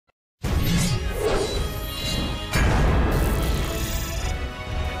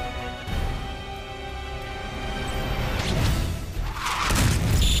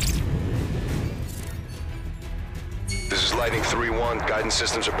pt.1, guidance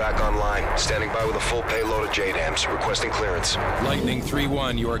systems are back online. Standing by with a full payload of JDAMs, requesting clearance. Lightning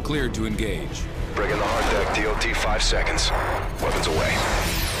 3-1, you are cleared to engage. Bring in the hard deck, DOT 5 seconds. Weapons away.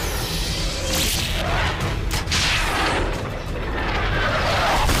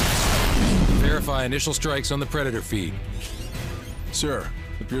 Verify initial strikes on the Predator feed. Sir,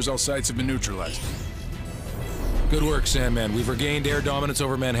 appears all sites have been neutralized. Good work, Sandman. We've regained air dominance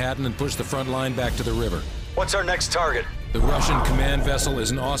over Manhattan and pushed the front line back to the river. What's our next target? The Russian command vessel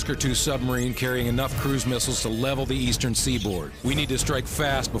is an Oscar II submarine carrying enough cruise missiles to level the eastern seaboard. We need to strike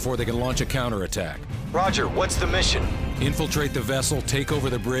fast before they can launch a counterattack. Roger, what's the mission? Infiltrate the vessel, take over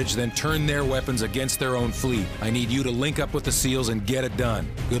the bridge, then turn their weapons against their own fleet. I need you to link up with the SEALs and get it done.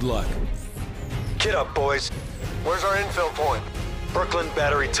 Good luck. Get up, boys. Where's our infill point? Brooklyn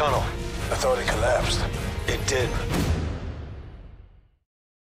Battery Tunnel. I thought it collapsed. It did.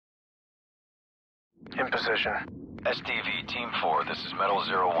 In position. STV, Team 4, this is Metal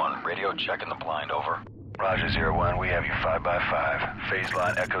 01. Radio checking the blind, over. Roger, 01, we have you 5x5. Phase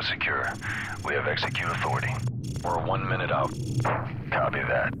line echo secure. We have execute authority. We're 1 minute out. Copy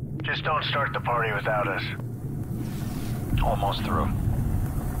that. Just don't start the party without us. Almost through.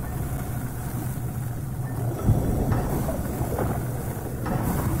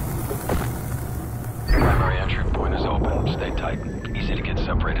 Primary entry point is open. Stay tight. Easy to get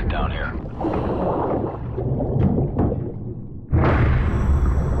separated down here.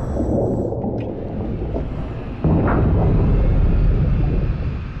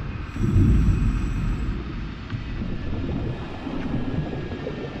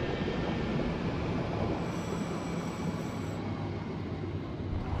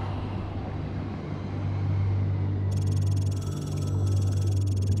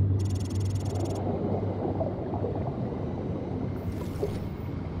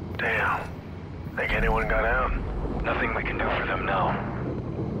 Damn. Think anyone got out? Nothing we can do for them now.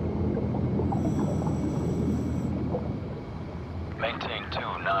 Maintain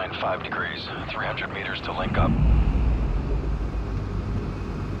 295 degrees, 300 meters to link up.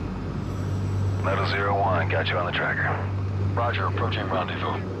 Metal 01, got you on the tracker. Roger, approaching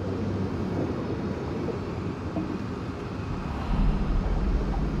rendezvous.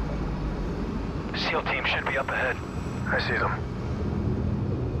 SEAL team should be up ahead. I see them.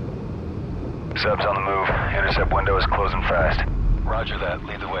 Subs on the move. Intercept window is closing fast. Roger that.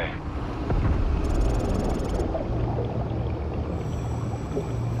 Lead the way.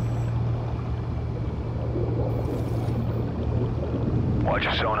 Watch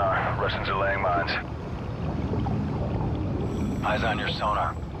your sonar. Russians are laying mines. Eyes on your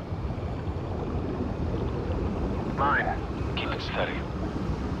sonar. Mine. Keep it steady.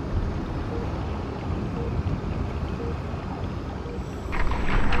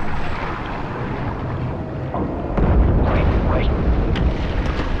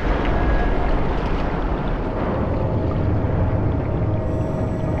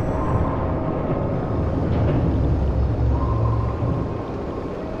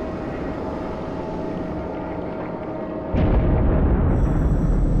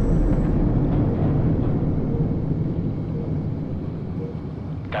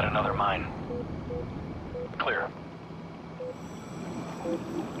 Got another mine. Clear.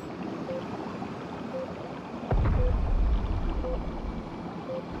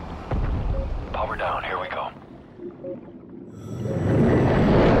 Power down, here we go.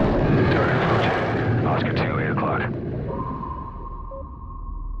 Target approaching. Oscar 2, 8 o'clock.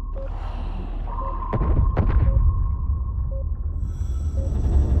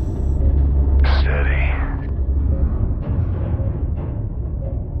 Steady.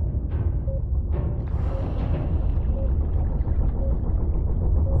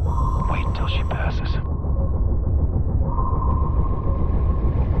 Wait till she passes.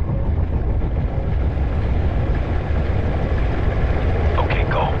 Okay,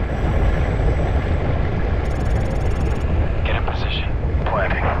 go. Get in position.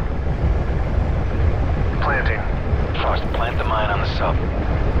 Planting. Planting. Frost, plant the mine on the sub.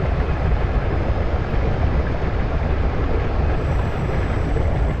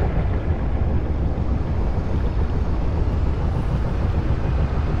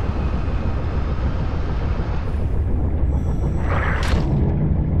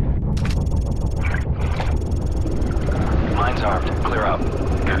 Mine's armed. Clear out.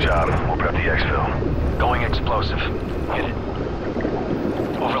 Good job. We'll prep the exfil. Going explosive. Hit it.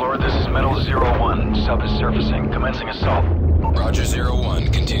 Overlord, this is Metal 01. Sub is surfacing. Commencing assault. Roger 01,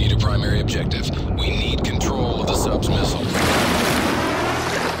 continue to primary objective. We need control of the sub's missile.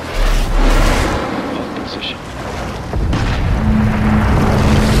 Hold position.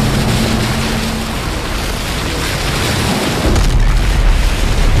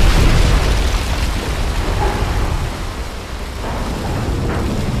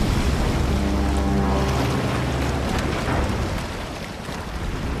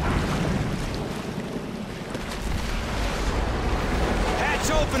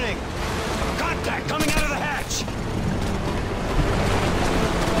 Hatch opening! Contact coming out of the hatch!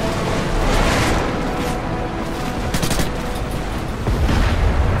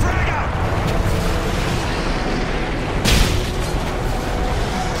 Frag out!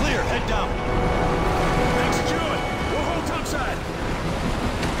 Clear, head down. Bank secured. We'll hold topside.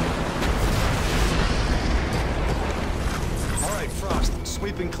 All right, Frost,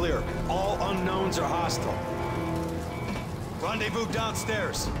 sweeping clear. All unknowns are hostile. Rendezvous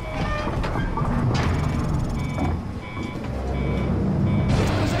downstairs.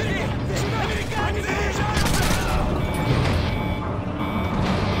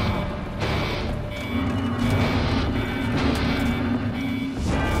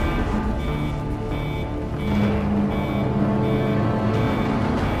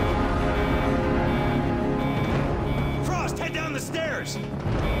 Frost, head down the stairs!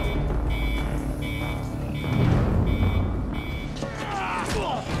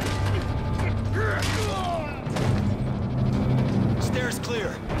 Stairs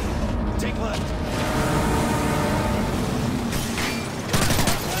clear. Take left.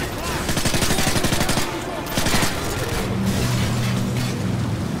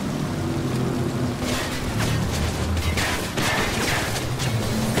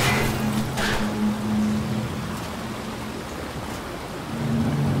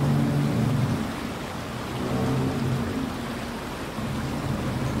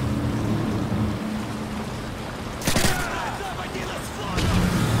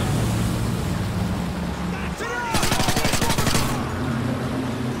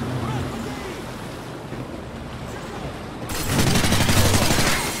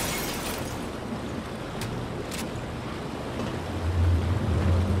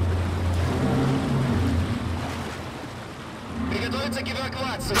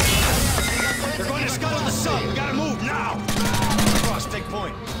 They're going to scuttle the sub. We gotta move now. Frost, take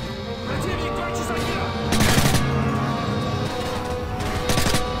point.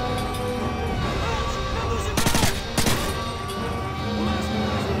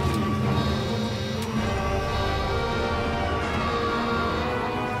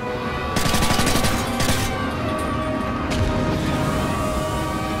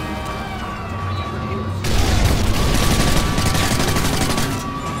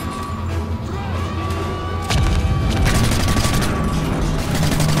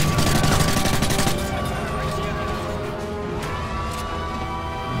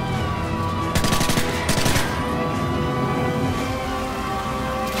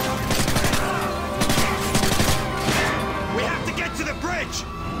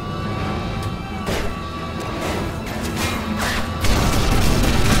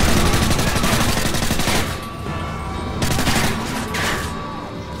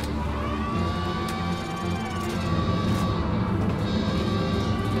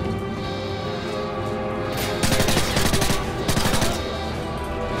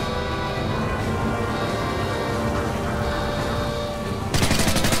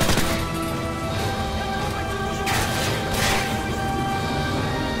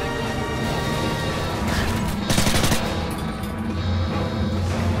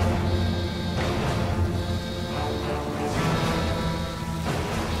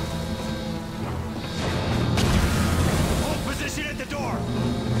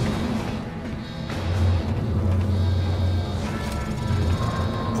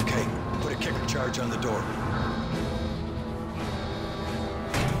 On the door.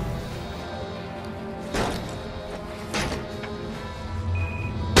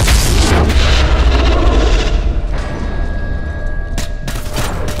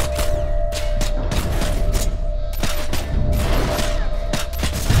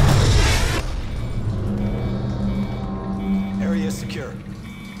 Area secure.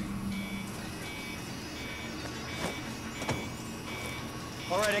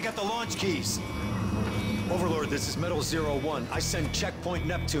 All right, I got the launch keys. Overlord, this is Metal 01. I send checkpoint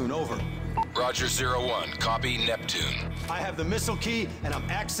Neptune, over. Roger 01. Copy Neptune. I have the missile key, and I'm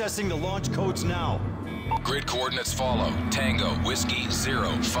accessing the launch codes now. Grid coordinates follow. Tango, Whiskey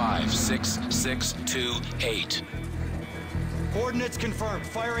 0566228. Coordinates confirmed.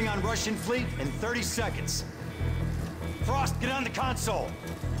 Firing on Russian fleet in 30 seconds. Frost, get on the console.